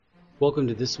Welcome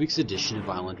to this week's edition of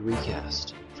Island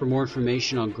Recast. For more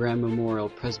information on Grand Memorial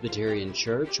Presbyterian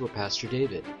Church or Pastor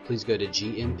David, please go to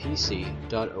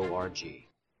gmpc.org.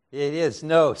 It is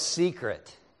no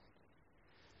secret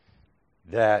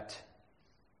that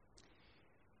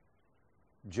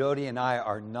Jody and I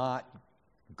are not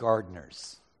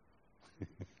gardeners.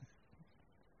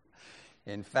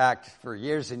 In fact, for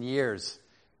years and years,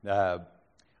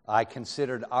 I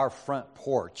considered our front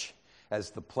porch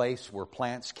as the place where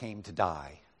plants came to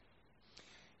die.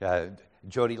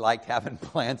 Jody liked having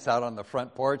plants out on the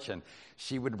front porch, and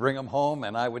she would bring them home,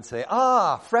 and I would say,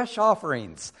 fresh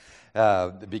offerings,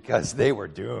 because they were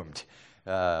doomed.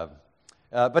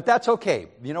 But that's okay.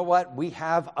 You know what? We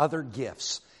have other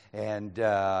gifts, and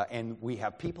we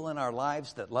have people in our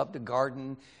lives that love to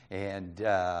garden,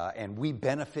 and we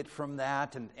benefit from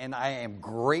that, and I am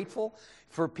grateful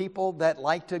for people that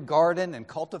like to garden and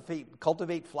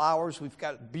cultivate flowers. We've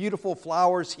got beautiful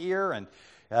flowers here, and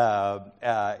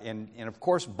of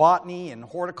course botany and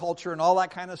horticulture and all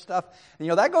that kind of stuff. You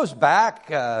know, that goes back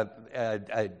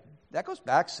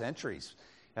centuries,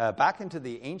 back into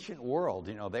the ancient world.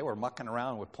 You know, they were mucking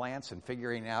around with plants and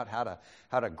figuring out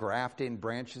how to graft in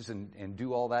branches and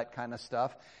do all that kind of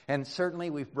stuff. And certainly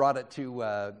we've brought it to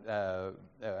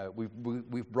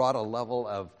we've brought a level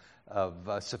of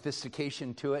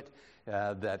sophistication to it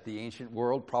that the ancient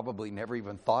world probably never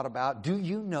even thought about. Do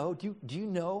you know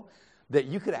that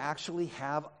you could actually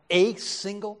have a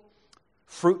single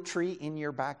fruit tree in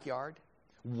your backyard?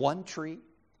 One tree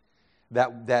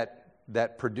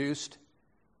that produced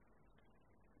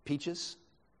peaches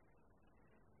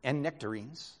and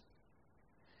nectarines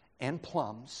and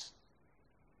plums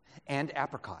and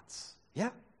apricots.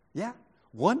 Yeah.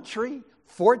 One tree,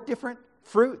 4 different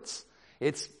fruits.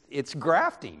 It's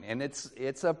grafting, and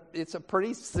it's a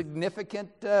pretty significant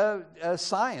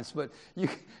science. But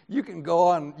you can go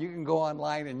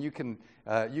online and you can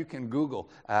Google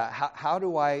how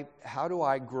do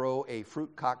I grow a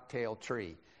fruit cocktail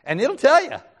tree, and it'll tell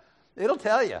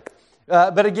you.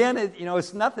 But again,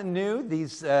 it's nothing new.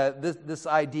 This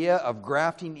idea of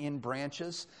grafting in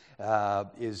branches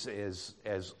is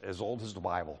as old as the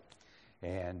Bible,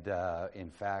 and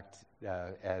in fact.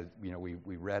 As you know,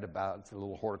 we read about a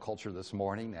little horticulture this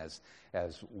morning, as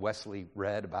Wesley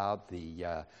read about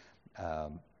the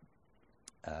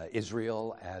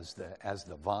Israel as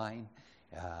the vine,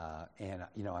 and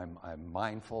I'm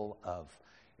mindful of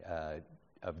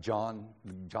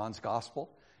John's Gospel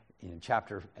in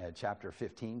chapter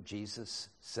 15. Jesus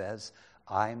says,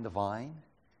 "I am the vine,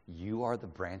 you are the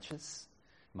branches,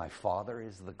 my Father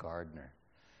is the gardener."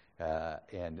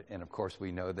 And of course,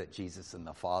 we know that Jesus and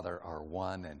the Father are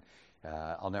one. And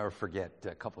I'll never forget,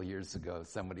 a couple years ago,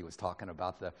 somebody was talking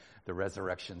about the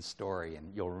resurrection story.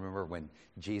 And you'll remember when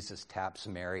Jesus taps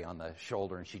Mary on the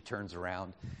shoulder, and she turns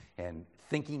around and,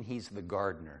 thinking he's the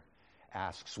gardener,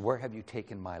 asks, "Where have you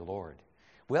taken my Lord?"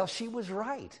 Well, she was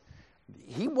right.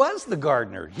 He was the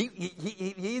gardener.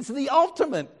 He's the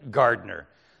ultimate gardener.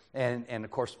 And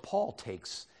of course, Paul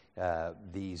takes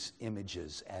these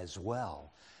images as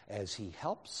well, as he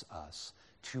helps us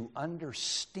to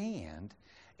understand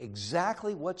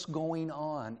exactly what's going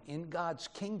on in God's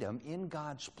kingdom, in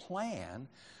God's plan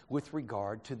with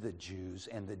regard to the Jews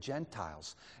and the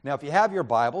Gentiles. Now, if you have your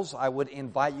Bibles, I would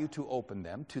invite you to open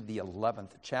them to the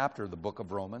 11th chapter of the book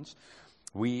of Romans.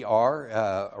 We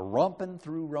are romping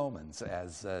through Romans,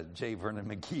 as J. Vernon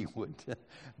McGee would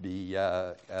be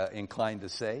inclined to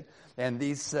say. And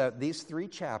these 3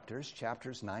 chapters,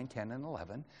 chapters 9, 10, and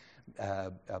 11,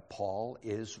 Paul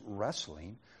is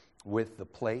wrestling with the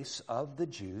place of the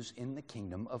Jews in the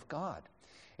kingdom of God.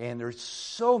 And there's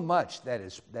so much that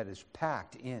is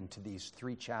packed into these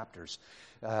 3 chapters.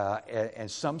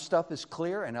 And some stuff is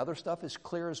clear and other stuff is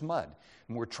clear as mud.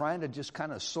 And we're trying to just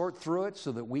kind of sort through it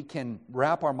so that we can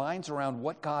wrap our minds around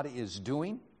what God is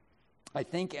doing. I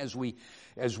think as we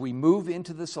move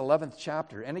into this 11th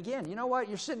chapter, and again, you know what?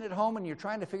 You're sitting at home and you're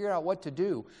trying to figure out what to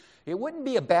do. It wouldn't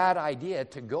be a bad idea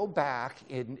to go back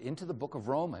into the book of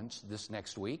Romans this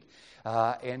next week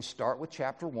and start with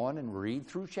chapter 1 and read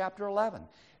through chapter 11.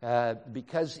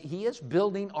 Because he is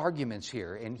building arguments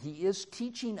here, and he is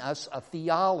teaching us a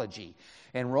theology.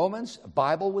 And Romans,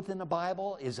 Bible within a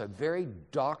Bible, is a very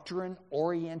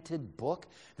doctrine-oriented book.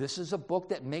 This is a book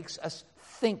that makes us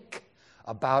think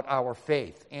about our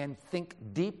faith and think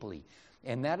deeply.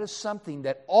 And that is something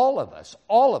that all of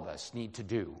us need to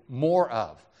do more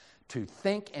of. To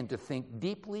think and to think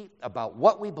deeply about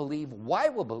what we believe, why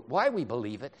we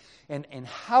believe it, and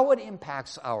how it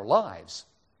impacts our lives.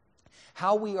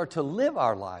 How we are to live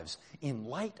our lives in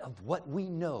light of what we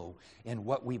know and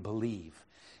what we believe.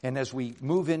 And as we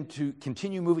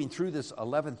continue moving through this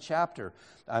 11th chapter,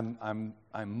 I'm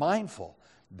mindful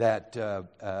that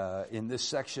in this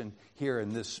section here,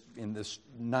 in this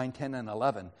 9, 10, and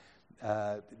 11,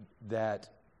 that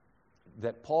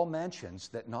Paul mentions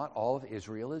that not all of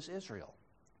Israel is Israel.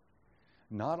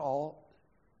 Not all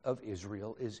of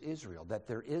Israel is Israel. That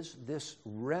there is this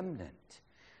remnant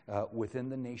within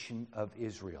the nation of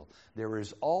Israel. There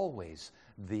is always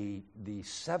the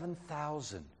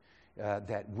 7,000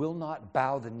 that will not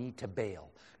bow the knee to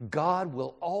Baal. God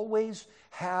will always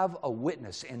have a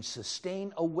witness and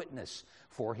sustain a witness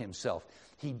for himself.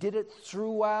 He did it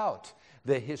throughout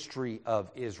the history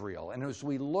of Israel. And as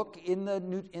we look in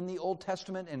the Old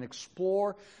Testament and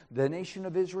explore the nation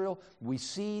of Israel, we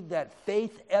see that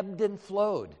faith ebbed and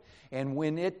flowed. And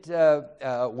when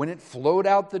it flowed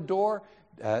out the door,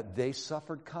 they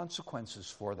suffered consequences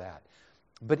for that.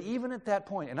 But even at that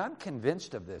point, and I'm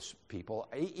convinced of this, people,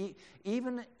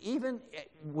 even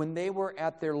when they were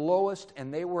at their lowest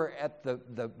and they were at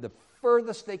the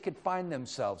furthest they could find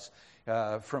themselves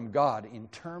from God in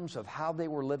terms of how they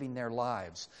were living their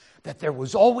lives, that there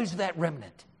was always that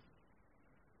remnant.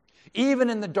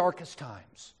 Even in the darkest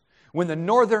times, when the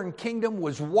northern kingdom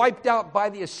was wiped out by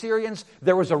the Assyrians,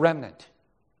 there was a remnant.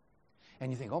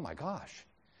 And you think, oh my gosh,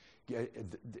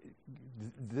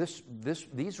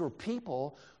 these were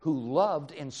people who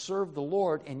loved and served the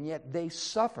Lord, and yet they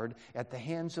suffered at the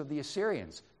hands of the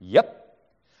Assyrians. Yep,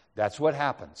 that's what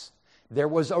happens. There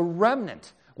was a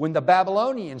remnant when the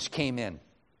Babylonians came in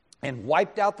and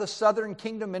wiped out the southern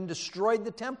kingdom and destroyed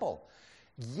the temple.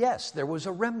 Yes, there was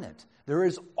a remnant. There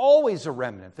is always a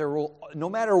remnant. There will, no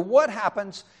matter what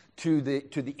happens to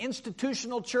the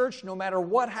institutional church, no matter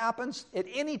what happens at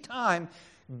any time,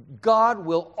 God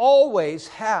will always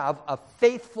have a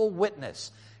faithful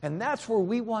witness. And that's where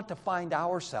we want to find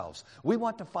ourselves. We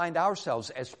want to find ourselves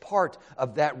as part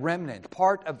of that remnant,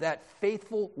 part of that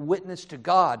faithful witness to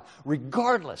God,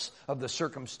 regardless of the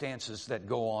circumstances that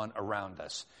go on around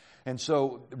us. And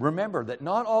so remember that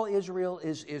not all Israel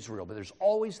is Israel, but there's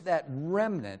always that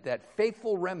remnant, that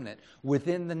faithful remnant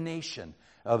within the nation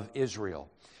of Israel.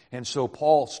 And so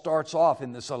Paul starts off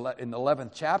in the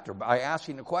 11th chapter by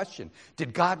asking the question,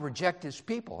 did God reject his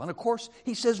people? And of course,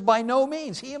 he says by no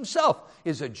means. He himself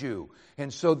is a Jew.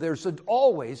 And so there's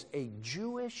always a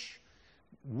Jewish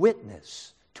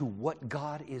witness to what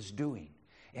God is doing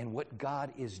and what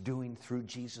God is doing through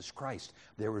Jesus Christ.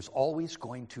 There is always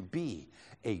going to be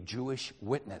a Jewish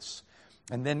witness.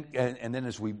 And then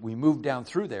as we move down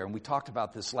through there, and we talked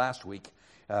about this last week,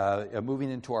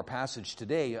 moving into our passage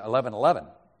today, 11:11.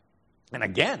 And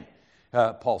again,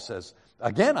 Paul says,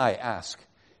 again I ask,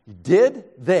 did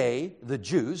they, the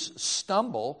Jews,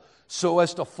 stumble so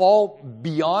as to fall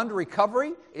beyond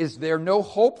recovery? Is there no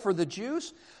hope for the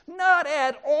Jews? Not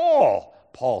at all,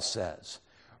 Paul says.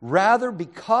 Rather,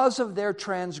 because of their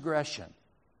transgression,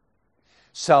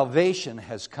 salvation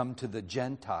has come to the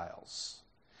Gentiles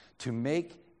to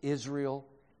make Israel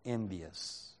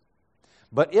envious.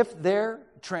 But if their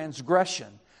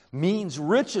transgression means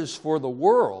riches for the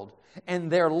world,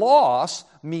 and their loss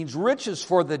means riches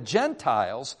for the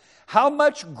Gentiles, how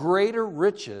much greater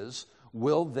riches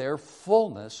will their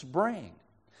fullness bring?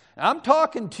 Now, I'm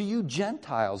talking to you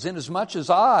Gentiles, inasmuch as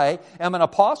I am an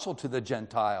apostle to the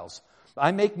Gentiles.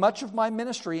 I make much of my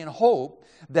ministry in hope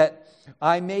that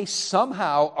I may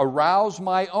somehow arouse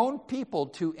my own people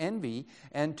to envy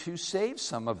and to save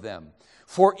some of them.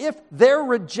 For if their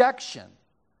rejection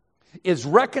is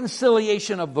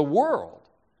reconciliation of the world,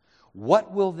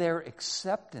 what will their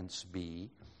acceptance be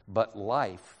but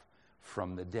life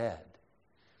from the dead?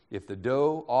 If the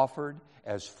dough offered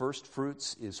as first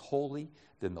fruits is holy,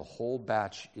 then the whole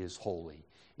batch is holy.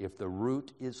 If the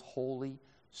root is holy,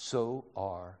 so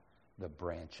are the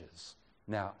branches.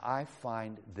 Now, I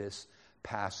find this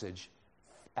passage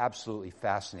absolutely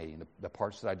fascinating. The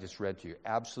parts that I just read to you,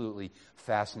 absolutely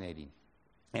fascinating.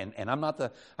 And I'm not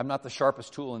the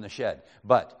sharpest tool in the shed,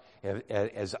 but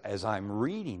as I'm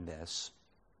reading this,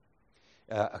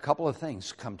 a couple of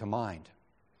things come to mind.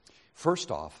 First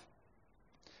off,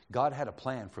 God had a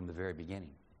plan from the very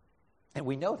beginning. And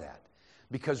we know that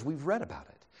because we've read about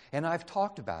it. And I've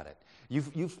talked about it.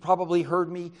 You've probably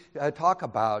heard me talk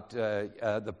about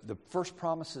the first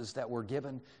promises that were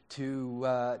given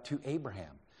to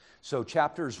Abraham. So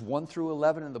chapters 1 through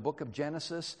 11 in the book of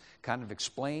Genesis kind of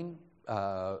explain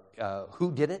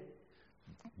who did it.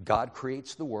 God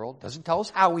creates the world. Doesn't tell us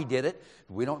how he did it.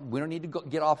 We don't need to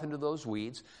get off into those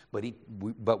weeds.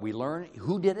 But we learn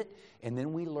who did it, and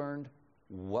then we learned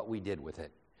what we did with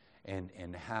it,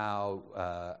 and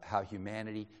how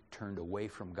humanity turned away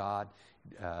from God,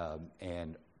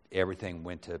 and everything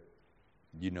went to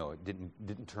You know it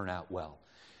didn't turn out well.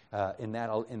 In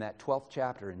that 12th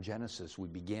chapter in Genesis, we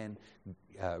begin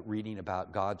reading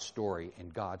about God's story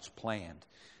and God's plan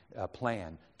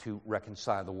to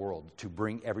reconcile the world, to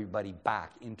bring everybody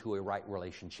back into a right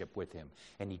relationship with Him.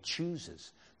 And He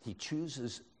chooses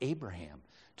Abraham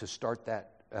to start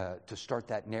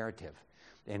that narrative.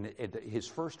 And his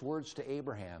first words to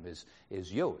Abraham is,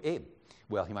 "Yo, Abe."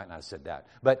 Well, he might not have said that,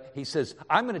 but he says,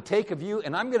 "I'm going to take of you,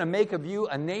 and I'm going to make of you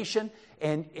a nation,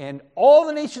 and all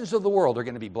the nations of the world are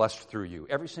going to be blessed through you,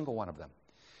 every single one of them."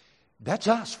 That's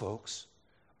us, folks.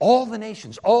 All the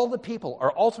nations, all the people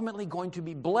are ultimately going to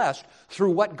be blessed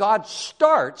through what God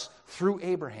starts through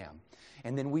Abraham.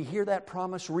 And then we hear that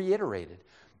promise reiterated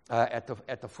at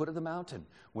the foot of the mountain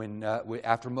when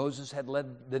after Moses had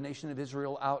led the nation of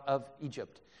Israel out of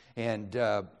Egypt, and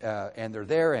they're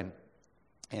there,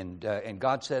 and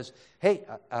God says, "Hey,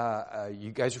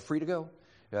 you guys are free to go.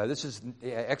 This is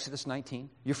Exodus 19.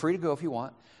 You're free to go if you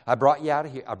want. I brought you out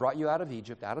of here. I brought you out of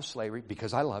Egypt, out of slavery,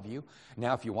 because I love you.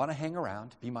 Now, if you want to hang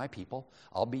around, be my people.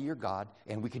 I'll be your God,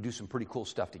 and we can do some pretty cool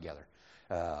stuff together.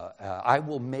 I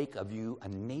will make of you a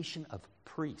nation of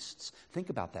priests." Think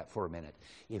about that for a minute.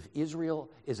 If Israel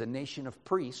is a nation of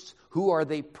priests, who are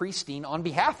they priesting on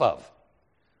behalf of?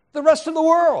 The rest of the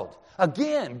world.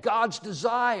 Again, God's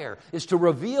desire is to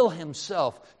reveal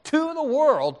Himself to the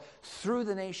world through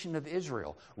the nation of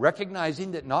Israel,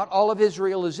 recognizing that not all of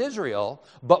Israel is Israel,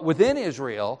 but within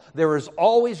Israel, there is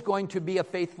always going to be a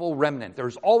faithful remnant. There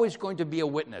is always going to be a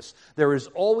witness. There is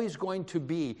always going to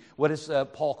be, what does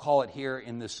Paul call it here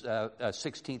in this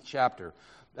 16th chapter?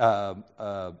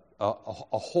 A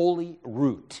holy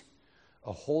root.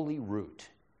 A holy root.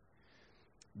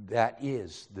 That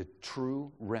is the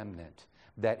true remnant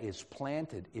that is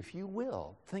planted, if you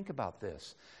will. Think about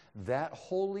this. That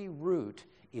holy root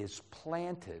is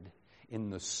planted in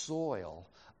the soil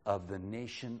of the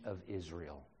nation of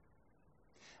Israel.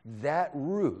 That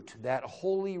root, that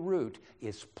holy root,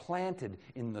 is planted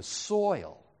in the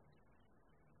soil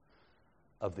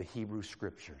of the Hebrew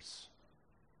Scriptures.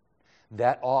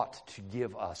 That ought to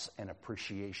give us an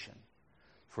appreciation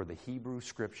for the Hebrew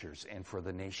Scriptures and for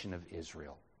the nation of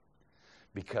Israel,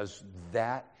 because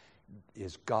that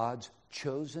is God's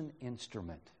chosen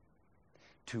instrument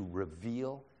to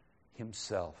reveal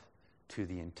Himself to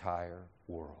the entire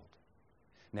world.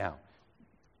 Now,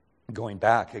 going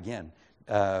back again,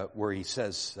 where he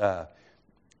says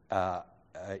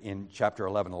in chapter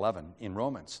 11:11 in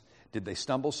Romans, did they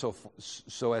stumble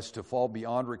so as to fall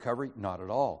beyond recovery? Not at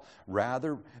all.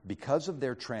 Rather, because of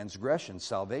their transgression,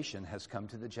 salvation has come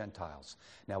to the Gentiles.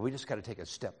 Now, we just got to take a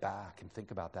step back and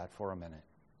think about that for a minute.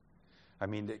 I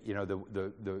mean, you know,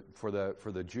 for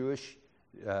the Jewish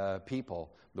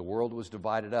people, the world was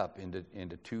divided up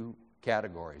into two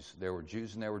categories. There were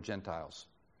Jews and there were Gentiles.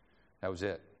 That was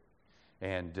it.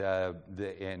 And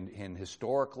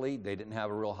historically, they didn't have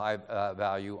a real high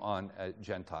value on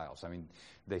Gentiles. I mean,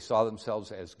 they saw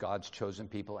themselves as God's chosen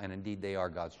people, and indeed they are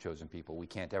God's chosen people. We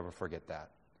can't ever forget that.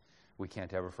 We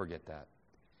can't ever forget that.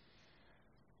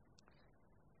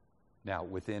 Now,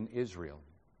 within Israel,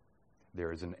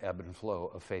 there is an ebb and flow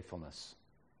of faithfulness.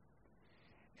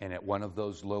 And at one of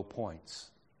those low points,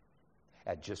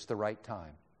 at just the right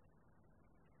time,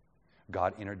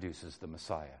 God introduces the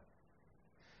Messiah.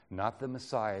 Not the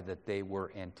Messiah that they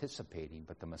were anticipating,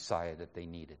 but the Messiah that they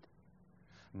needed.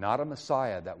 Not a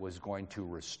Messiah that was going to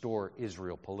restore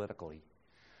Israel politically,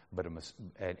 but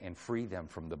and free them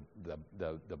from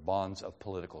the bonds of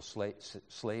political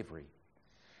slavery,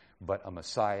 but a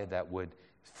Messiah that would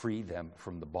free them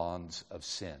from the bonds of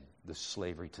sin, the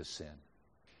slavery to sin,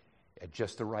 at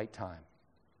just the right time.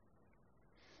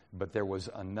 But there was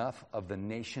enough of the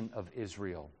nation of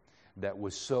Israel that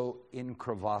was so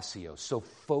incravatio, so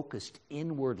focused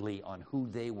inwardly on who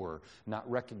they were, not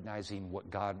recognizing what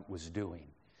God was doing,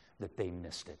 that they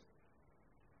missed it.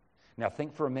 Now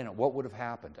think for a minute, what would have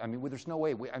happened? I mean, there's no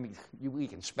way, we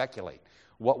can speculate.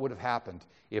 What would have happened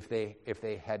if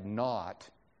they had not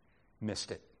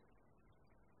missed it?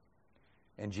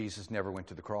 And Jesus never went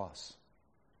to the cross.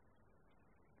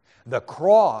 The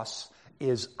cross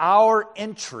is our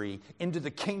entry into the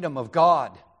kingdom of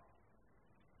God.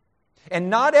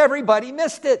 And not everybody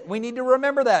missed it. We need to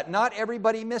remember that. Not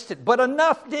everybody missed it, but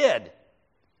enough did.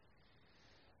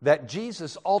 That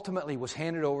Jesus ultimately was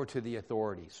handed over to the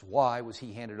authorities. Why was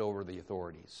He handed over to the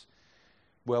authorities?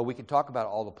 Well, we could talk about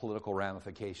all the political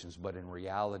ramifications, but in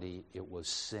reality, it was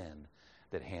sin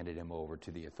that handed Him over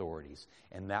to the authorities.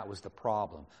 And that was the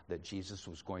problem that Jesus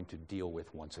was going to deal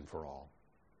with once and for all.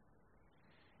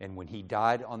 And when He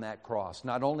died on that cross,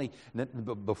 not only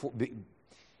before...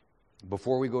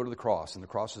 before we go to the cross, and the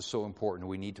cross is so important,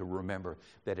 we need to remember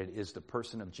that it is the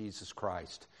person of Jesus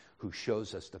Christ who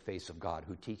shows us the face of God,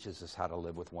 who teaches us how to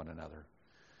live with one another.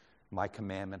 My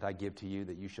commandment I give to you,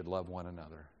 that you should love one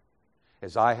another.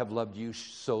 As I have loved you,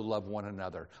 so love one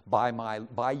another.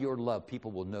 By your love,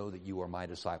 people will know that you are my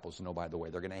disciples. And oh, by the way,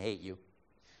 they're going to hate you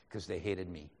because they hated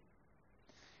me.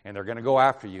 And they're going to go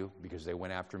after you because they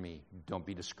went after me. Don't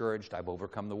be discouraged. I've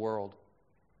overcome the world.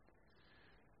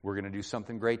 We're going to do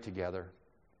something great together,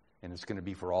 and it's going to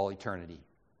be for all eternity.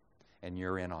 And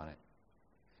you're in on it.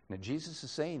 Now, Jesus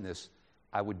is saying this,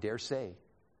 I would dare say,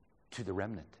 to the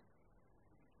remnant.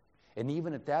 And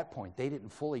even at that point, they didn't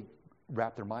fully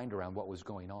wrap their mind around what was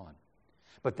going on.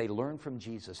 But they learned from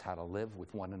Jesus how to live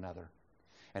with one another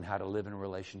and how to live in a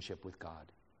relationship with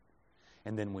God.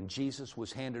 And then when Jesus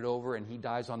was handed over and he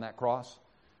dies on that cross,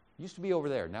 it used to be over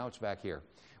there, now it's back here.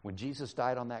 When Jesus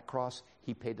died on that cross,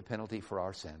 he paid the penalty for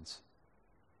our sins.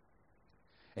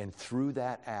 And through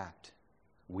that act,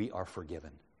 we are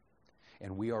forgiven.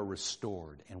 And we are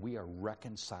restored. And we are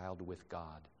reconciled with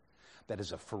God. That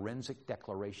is a forensic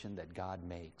declaration that God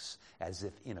makes, as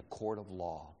if in a court of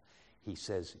law. He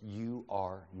says, you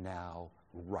are now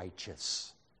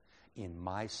righteous in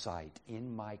my sight,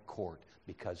 in my court,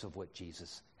 because of what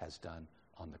Jesus has done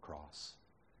on the cross.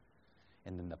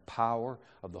 And then the power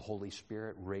of the Holy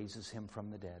Spirit raises him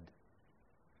from the dead.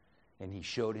 And he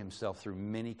showed himself through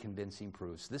many convincing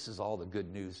proofs. This is all the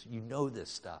good news. You know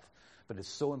this stuff. But it's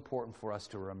so important for us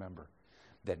to remember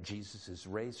that Jesus is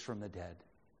raised from the dead.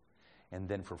 And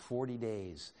then for 40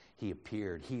 days, he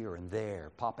appeared here and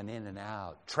there, popping in and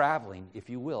out, traveling, if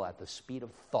you will, at the speed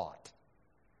of thought.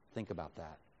 Think about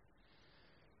that.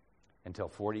 Until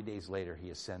 40 days later, he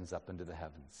ascends up into the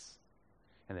heavens.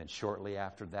 And then shortly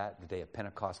after that, the day of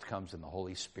Pentecost comes and the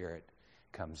Holy Spirit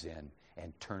comes in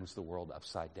and turns the world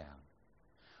upside down.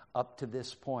 Up to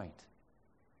this point,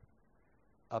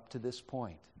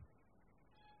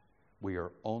 we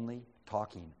are only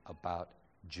talking about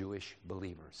Jewish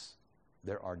believers.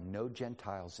 There are no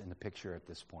Gentiles in the picture at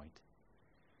this point.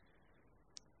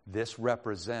 This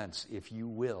represents, if you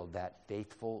will, that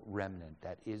faithful remnant,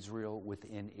 that Israel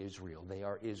within Israel. They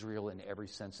are Israel in every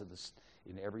sense of the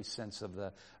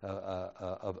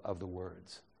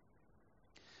words.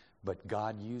 But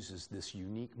God uses this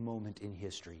unique moment in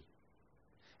history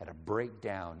at a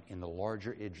breakdown in the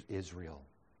larger Israel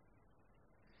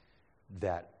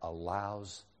that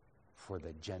allows for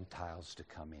the Gentiles to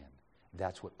come in.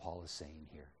 That's what Paul is saying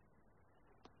here.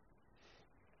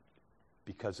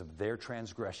 Because of their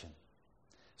transgression,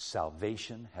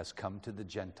 salvation has come to the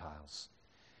Gentiles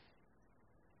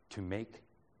to make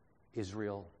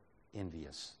Israel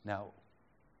envious. Now,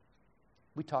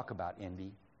 we talk about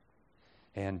envy,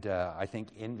 and I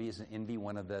think envy is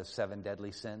one of the 7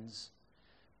 deadly sins.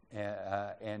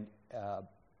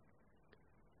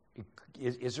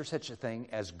 Is there such a thing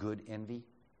as good envy?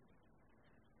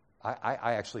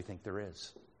 I actually think there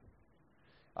is.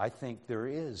 I think there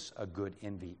is a good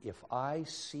envy. If I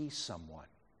see someone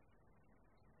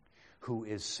who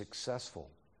is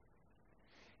successful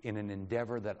in an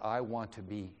endeavor that I want to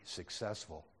be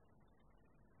successful,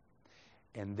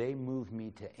 and they move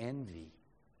me to envy,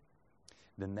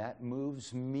 then that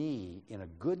moves me in a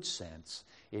good sense.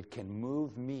 It can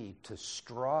move me to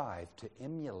strive to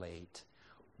emulate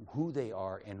who they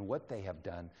are and what they have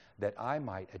done, that I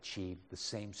might achieve the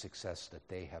same success that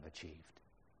they have achieved.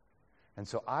 And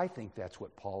so I think that's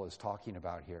what Paul is talking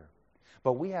about here.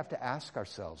 But we have to ask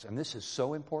ourselves, and this is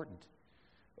so important.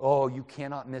 Oh, you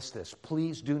cannot miss this.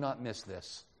 Please do not miss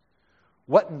this.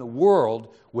 What in the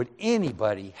world would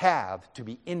anybody have to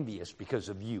be envious because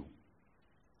of you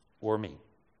or me?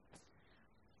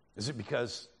 Is it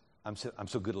because I'm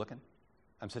so good looking?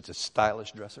 I'm such a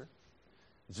stylish dresser?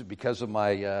 Is it because of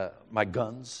my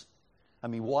guns? I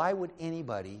mean, why would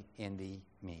anybody envy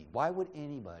me? Why would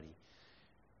anybody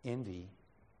envy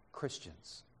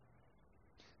Christians?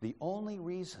 The only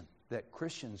reason that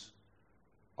Christians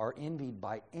are envied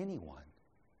by anyone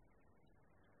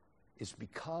is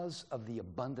because of the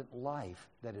abundant life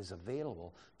that is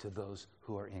available to those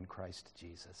who are in Christ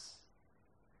Jesus.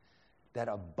 That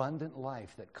abundant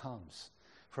life that comes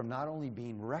from not only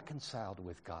being reconciled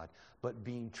with God, but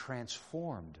being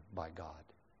transformed by God.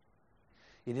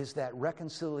 It is that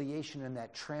reconciliation and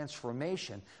that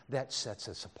transformation that sets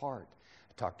us apart.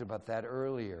 I talked about that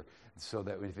earlier, so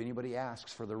that if anybody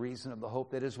asks for the reason of the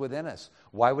hope that is within us,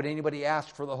 why would anybody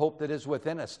ask for the hope that is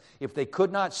within us if they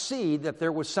could not see that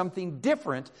there was something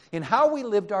different in how we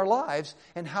lived our lives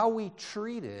and how we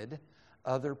treated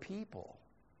other people?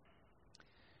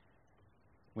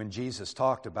 When Jesus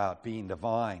talked about being the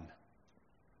vine,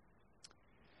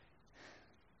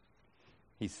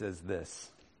 he says this,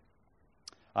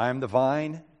 I am the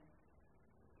vine,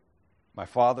 my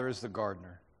Father is the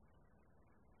gardener.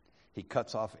 He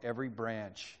cuts off every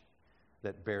branch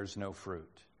that bears no fruit.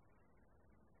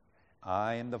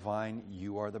 I am the vine,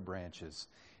 you are the branches.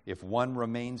 If one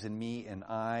remains in me and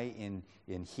I in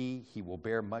he will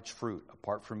bear much fruit.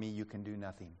 Apart from me, you can do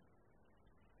nothing.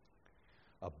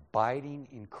 Abiding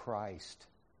in Christ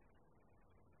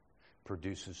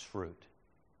produces fruit.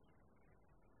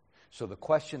 So the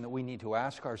question that we need to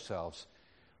ask ourselves,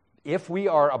 if we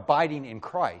are abiding in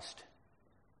Christ,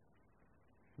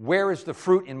 where is the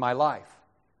fruit in my life?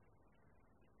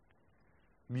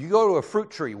 You go to a fruit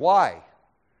tree. Why?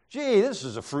 Gee, this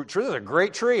is a fruit tree. This is a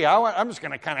great tree. I'm just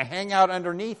going to kind of hang out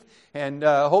underneath and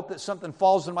hope that something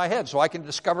falls in my head so I can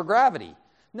discover gravity.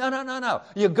 No.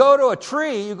 You go to a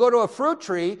tree, you go to a fruit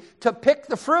tree to pick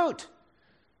the fruit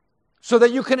so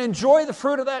that you can enjoy the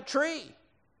fruit of that tree.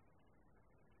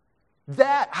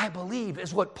 That, I believe,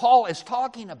 is what Paul is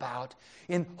talking about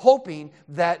in hoping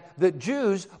that the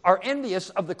Jews are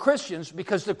envious of the Christians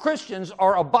because the Christians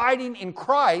are abiding in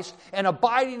Christ, and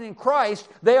abiding in Christ,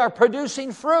 they are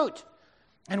producing fruit.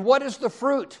 And what is the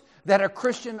fruit that a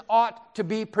Christian ought to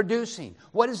be producing?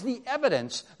 What is the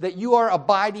evidence that you are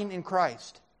abiding in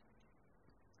Christ?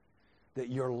 That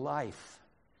your life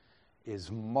is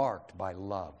marked by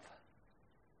love,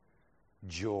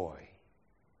 joy,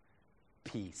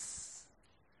 peace,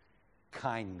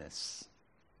 kindness.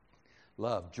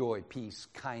 Love, joy, peace,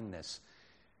 kindness,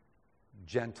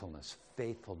 gentleness,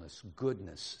 faithfulness,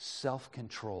 goodness,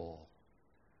 self-control.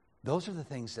 Those are the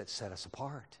things that set us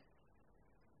apart.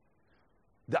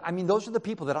 Those are the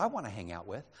people that I want to hang out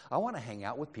with. I want to hang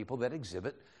out with people that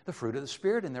exhibit the fruit of the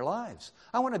Spirit in their lives.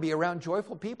 I want to be around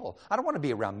joyful people. I don't want to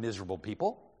be around miserable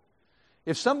people.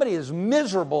 If somebody is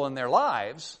miserable in their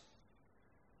lives,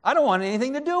 I don't want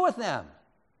anything to do with them.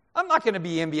 I'm not going to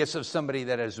be envious of somebody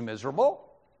that is miserable,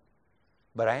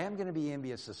 but I am going to be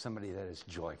envious of somebody that is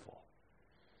joyful.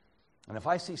 And if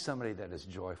I see somebody that is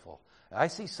joyful, I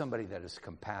see somebody that is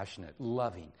compassionate,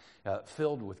 loving,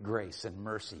 filled with grace and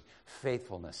mercy,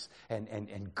 faithfulness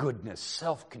and goodness,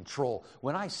 self-control.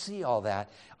 When I see all that,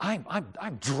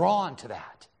 I'm drawn to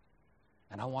that.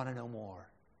 And I want to know more.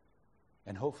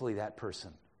 And hopefully that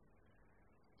person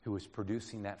who is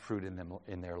producing that fruit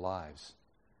in their lives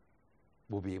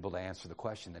will be able to answer the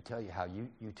question and tell you how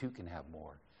you too can have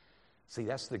more. See,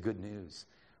 that's the good news,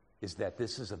 is that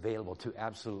this is available to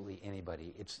absolutely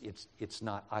anybody. It's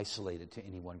not isolated to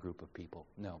any one group of people.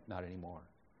 No, not anymore.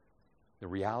 The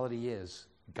reality is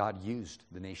God used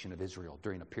the nation of Israel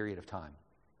during a period of time,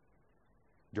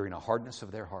 during a hardness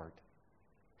of their heart,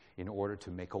 in order to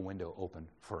make a window open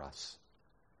for us.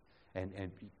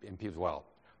 And people say, well,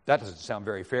 that doesn't sound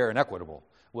very fair and equitable.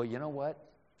 Well, you know what?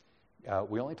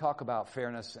 We only talk about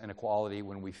fairness and equality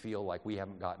when we feel like we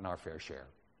haven't gotten our fair share.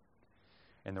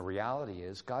 And the reality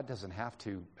is, God doesn't have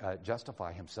to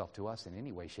justify himself to us in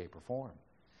any way, shape, or form.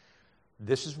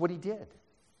 This is what he did.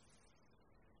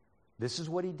 This is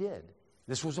what he did.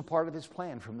 This was a part of his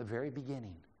plan from the very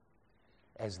beginning.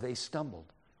 As they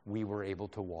stumbled, we were able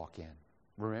to walk in.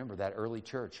 Remember, that early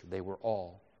church, they were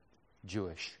all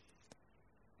Jewish.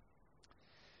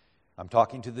 I'm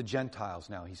talking to the Gentiles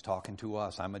now. He's talking to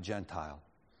us. I'm a Gentile.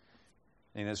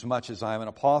 Inasmuch as I am an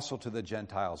apostle to the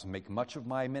Gentiles, make much of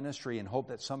my ministry and hope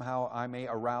that somehow I may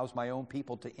arouse my own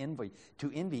people to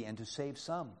envy and to save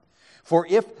some. For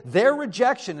if their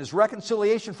rejection is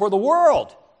reconciliation for the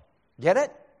world, get it?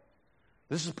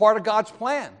 This is part of God's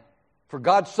plan. For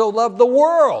God so loved the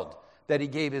world that he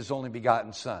gave his only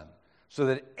begotten Son, so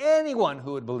that anyone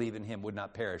who would believe in him would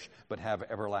not perish, but have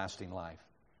everlasting life.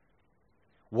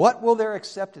 What will their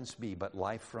acceptance be but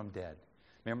life from dead?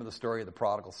 Remember the story of the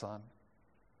prodigal son?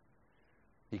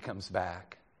 He comes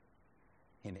back,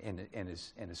 and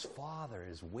his father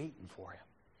is waiting for him.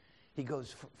 He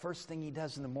goes, first thing he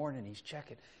does in the morning, he's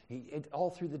checking. All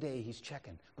through the day, he's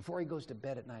checking. Before he goes to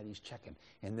bed at night, he's checking.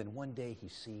 And then one day he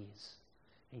sees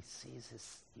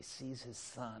his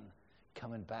son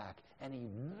coming back, and he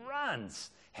runs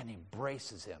and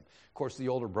embraces him. Of course, the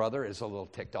older brother is a little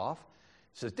ticked off.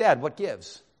 He says, Dad, what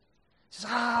gives? He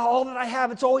says, all that I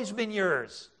have, it's always been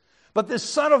yours. But this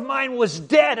son of mine was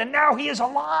dead, and now he is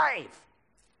alive.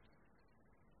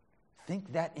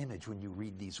 Think that image when you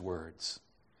read these words.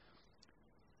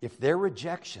 If their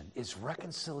rejection is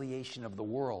reconciliation of the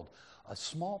world, a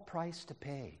small price to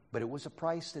pay, but it was a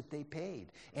price that they paid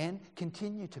and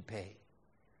continue to pay.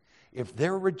 If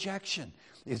their rejection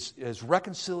is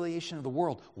reconciliation of the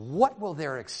world, what will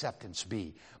their acceptance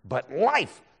be? But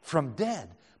life from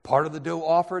dead. Part of the dough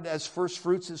offered as first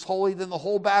fruits is holy, then the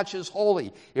whole batch is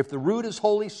holy. If the root is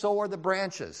holy, so are the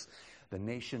branches. The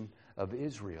nation of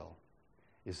Israel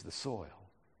is the soil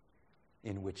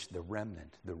in which the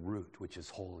remnant, the root, which is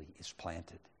holy, is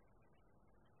planted.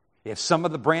 If some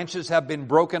of the branches have been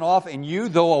broken off, and you,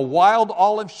 though a wild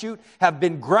olive shoot, have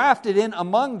been grafted in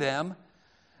among them,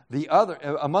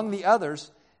 among the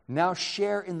others, now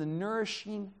share in the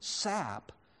nourishing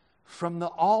sap from the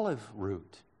olive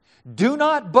root. Do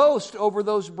not boast over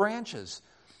those branches.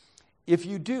 If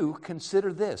you do,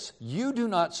 consider this: you do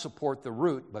not support the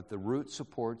root, but the root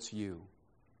supports you.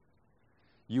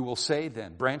 You will say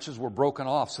then, branches were broken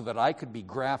off so that I could be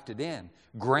grafted in.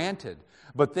 Granted,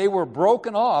 but they were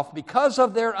broken off because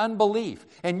of their unbelief,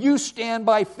 and you stand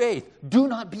by faith. Do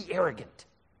not be arrogant.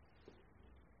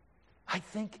 I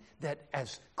think that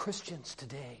as Christians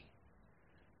today,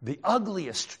 the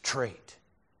ugliest trait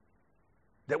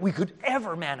that we could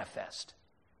ever manifest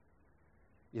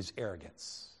is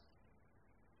arrogance.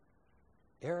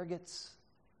 Arrogance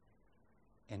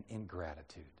and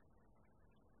ingratitude.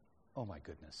 Oh my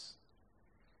goodness.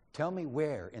 Tell me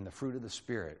where in the fruit of the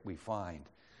Spirit we find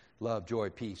love, joy,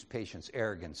 peace, patience,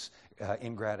 arrogance,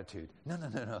 ingratitude.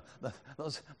 No.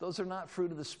 Those are not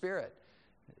fruit of the Spirit.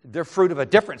 They're fruit of a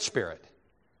different spirit,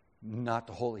 not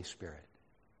the Holy Spirit.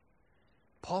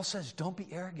 Paul says, don't be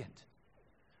arrogant.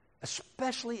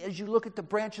 Especially as you look at the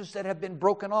branches that have been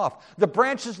broken off. The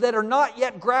branches that are not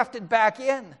yet grafted back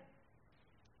in.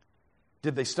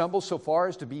 Did they stumble so far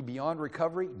as to be beyond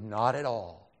recovery? Not at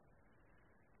all.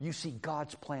 You see,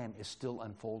 God's plan is still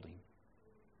unfolding.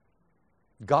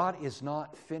 God is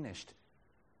not finished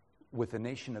with the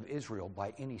nation of Israel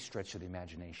by any stretch of the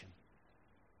imagination.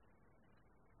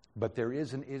 But there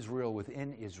is an Israel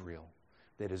within Israel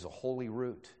that is a holy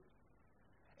root.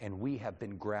 And we have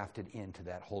been grafted into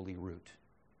that holy root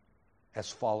as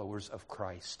followers of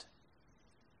Christ.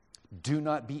 Do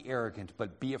not be arrogant,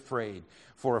 but be afraid.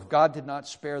 For if God did not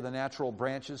spare the natural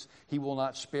branches, He will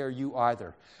not spare you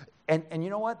either. And you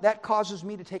know what? That causes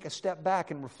me to take a step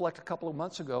back and reflect a couple of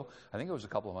months ago, I think it was a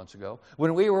couple of months ago,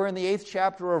 when we were in the 8th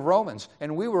chapter of Romans,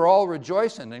 and we were all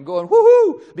rejoicing and going,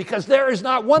 woohoo! Because there is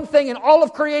not one thing in all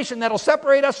of creation that will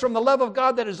separate us from the love of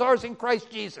God that is ours in Christ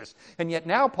Jesus. And yet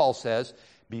now Paul says,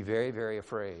 be very, very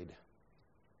afraid.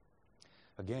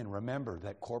 Again, remember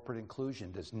that corporate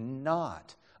inclusion does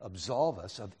not absolve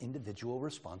us of individual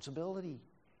responsibility.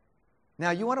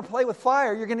 Now, you want to play with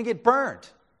fire, you're going to get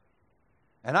burnt.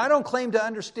 And I don't claim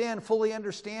to fully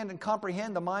understand and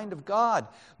comprehend the mind of God,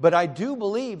 but I do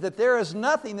believe that there is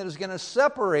nothing that is going to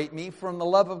separate me from the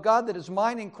love of God that is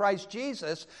mine in Christ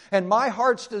Jesus, and my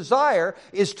heart's desire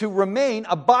is to remain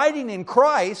abiding in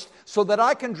Christ so that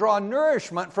I can draw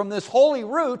nourishment from this holy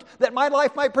root that my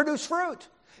life might produce fruit.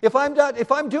 If I'm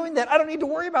doing that, I don't need to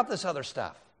worry about this other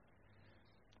stuff.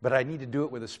 But I need to do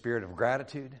it with a spirit of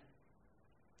gratitude,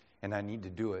 and I need to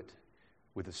do it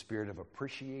with a spirit of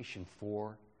appreciation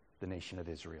for the nation of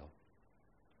Israel.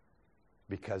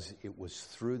 Because it was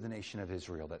through the nation of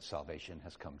Israel that salvation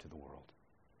has come to the world.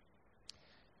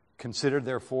 Consider,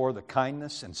 therefore, the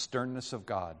kindness and sternness of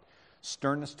God.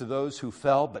 Sternness to those who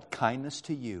fell, but kindness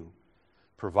to you,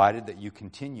 provided that you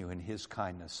continue in His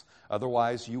kindness.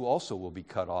 Otherwise, you also will be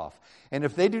cut off. And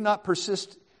if they do not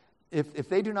persist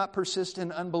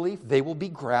in unbelief, they will be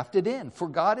grafted in, for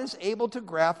God is able to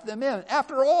graft them in.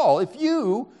 After all, if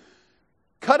you,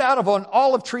 cut out of an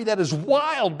olive tree that is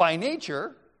wild by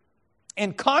nature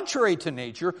and contrary to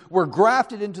nature, were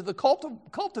grafted into the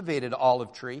cultivated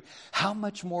olive tree, how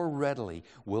much more readily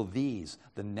will these,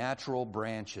 the natural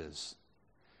branches,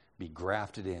 be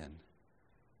grafted in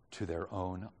to their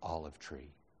own olive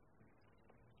tree?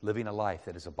 Living a life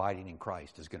that is abiding in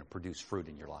Christ is going to produce fruit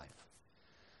in your life.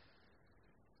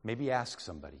 Maybe ask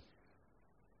somebody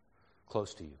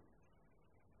close to you,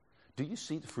 do you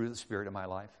see the fruit of the Spirit in my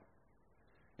life?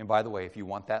 And by the way, if you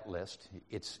want that list,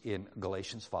 it's in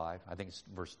Galatians 5. I think it's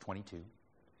verse 22.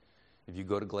 If you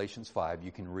go to Galatians 5,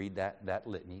 you can read that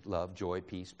litany: love, joy,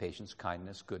 peace, patience,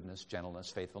 kindness, goodness, gentleness,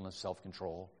 faithfulness,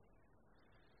 self-control.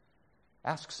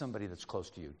 Ask somebody that's close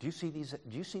to you, do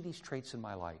you see these traits in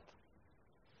my life?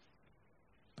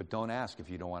 But don't ask if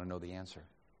you don't want to know the answer.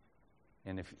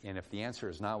 And if the answer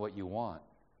is not what you want,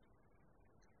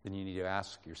 then you need to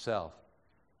ask yourself,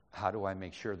 how do I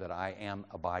make sure that I am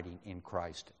abiding in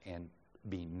Christ and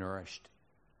being nourished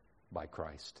by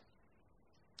Christ?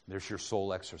 There's your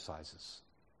soul exercises.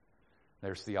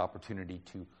 There's the opportunity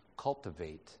to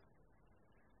cultivate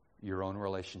your own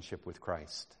relationship with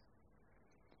Christ.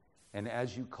 And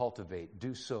as you cultivate,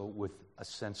 do so with a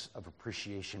sense of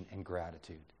appreciation and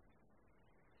gratitude.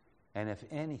 And if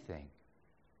anything,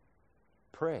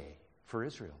 pray for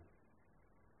Israel.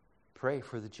 Pray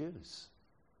for the Jews.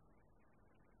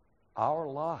 Our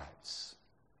lives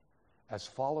as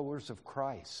followers of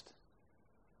Christ,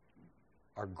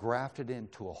 are grafted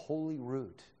into a holy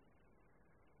root,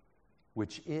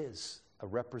 which is a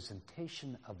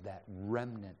representation of that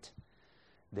remnant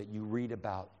that you read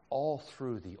about all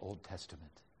through the Old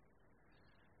Testament,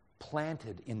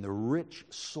 planted in the rich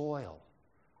soil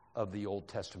of the Old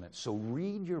Testament. So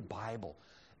read your Bible,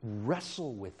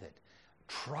 wrestle with it,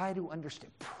 try to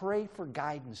understand, pray for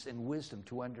guidance and wisdom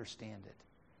to understand it,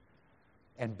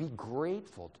 and be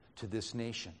grateful to this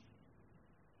nation,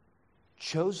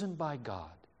 chosen by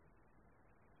God,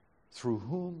 through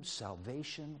whom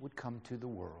salvation would come to the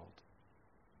world.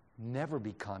 Never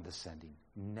be condescending,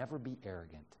 never be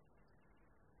arrogant,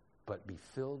 but be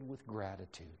filled with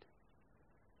gratitude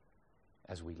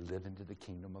as we live into the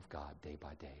kingdom of God day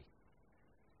by day.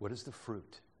 What is the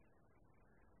fruit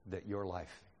that your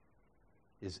life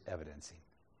is evidencing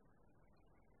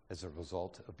as a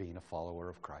result of being a follower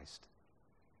of Christ?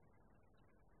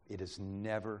 It has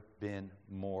never been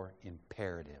more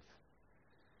imperative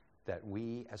that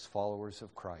we as followers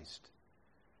of Christ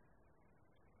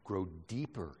grow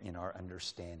deeper in our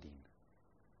understanding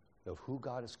of who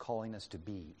God is calling us to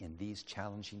be in these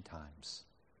challenging times,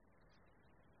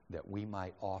 that we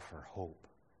might offer hope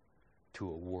to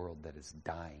a world that is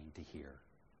dying to hear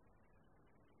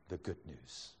the good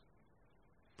news.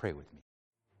 Pray with me.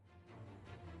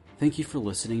 Thank you for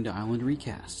listening to Island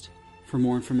Recast. For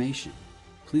more information,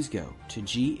 please go to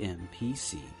gmpc.org.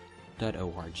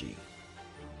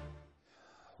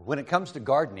 When it comes to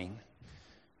gardening,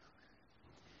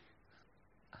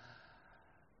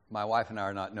 my wife and I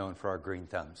are not known for our green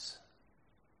thumbs,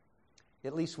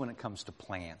 at least when it comes to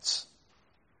plants.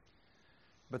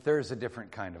 But there is a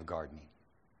different kind of gardening,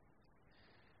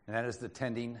 and that is the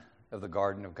tending of the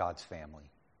garden of God's family.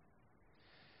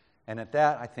 And at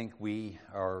that, I think we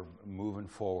are moving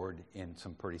forward in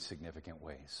some pretty significant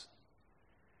ways.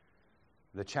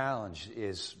 The challenge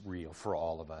is real for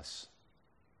all of us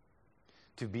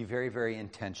to be very, very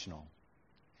intentional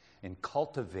in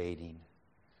cultivating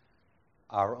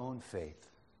our own faith,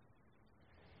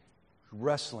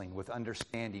 wrestling with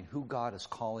understanding who God is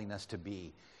calling us to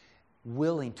be,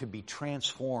 willing to be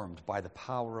transformed by the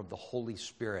power of the Holy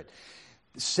Spirit,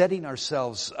 setting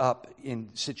ourselves up in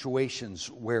situations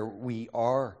where we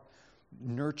are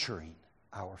nurturing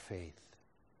our faith,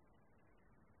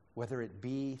 whether it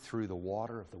be through the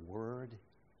water of the Word,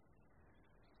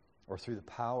 or through the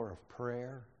power of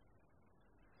prayer,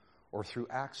 or through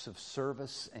acts of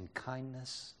service and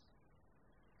kindness.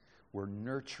 We're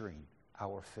nurturing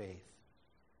our faith,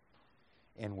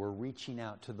 and we're reaching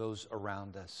out to those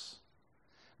around us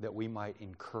that we might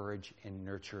encourage and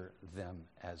nurture them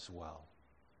as well.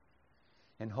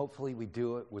 And hopefully we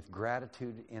do it with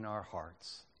gratitude in our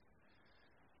hearts,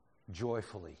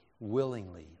 joyfully,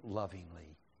 willingly,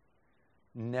 lovingly,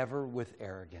 never with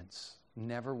arrogance,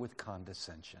 never with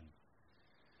condescension.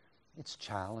 It's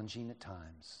challenging at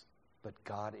times, but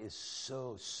God is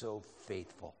so, so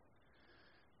faithful.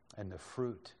 And the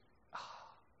fruit,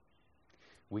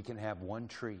 we can have one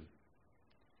tree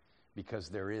because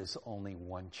there is only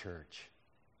one church.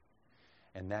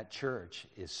 And that church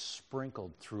is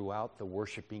sprinkled throughout the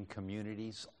worshiping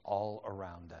communities all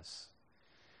around us.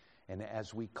 And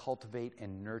as we cultivate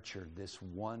and nurture this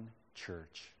one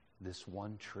church, this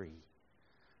one tree,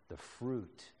 the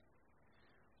fruit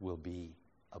will be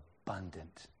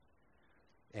abundant.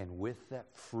 And with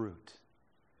that fruit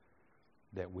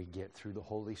that we get through the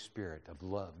Holy Spirit of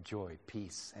love, joy,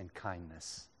 peace, and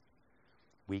kindness,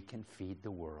 we can feed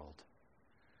the world,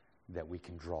 that we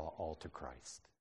can draw all to Christ.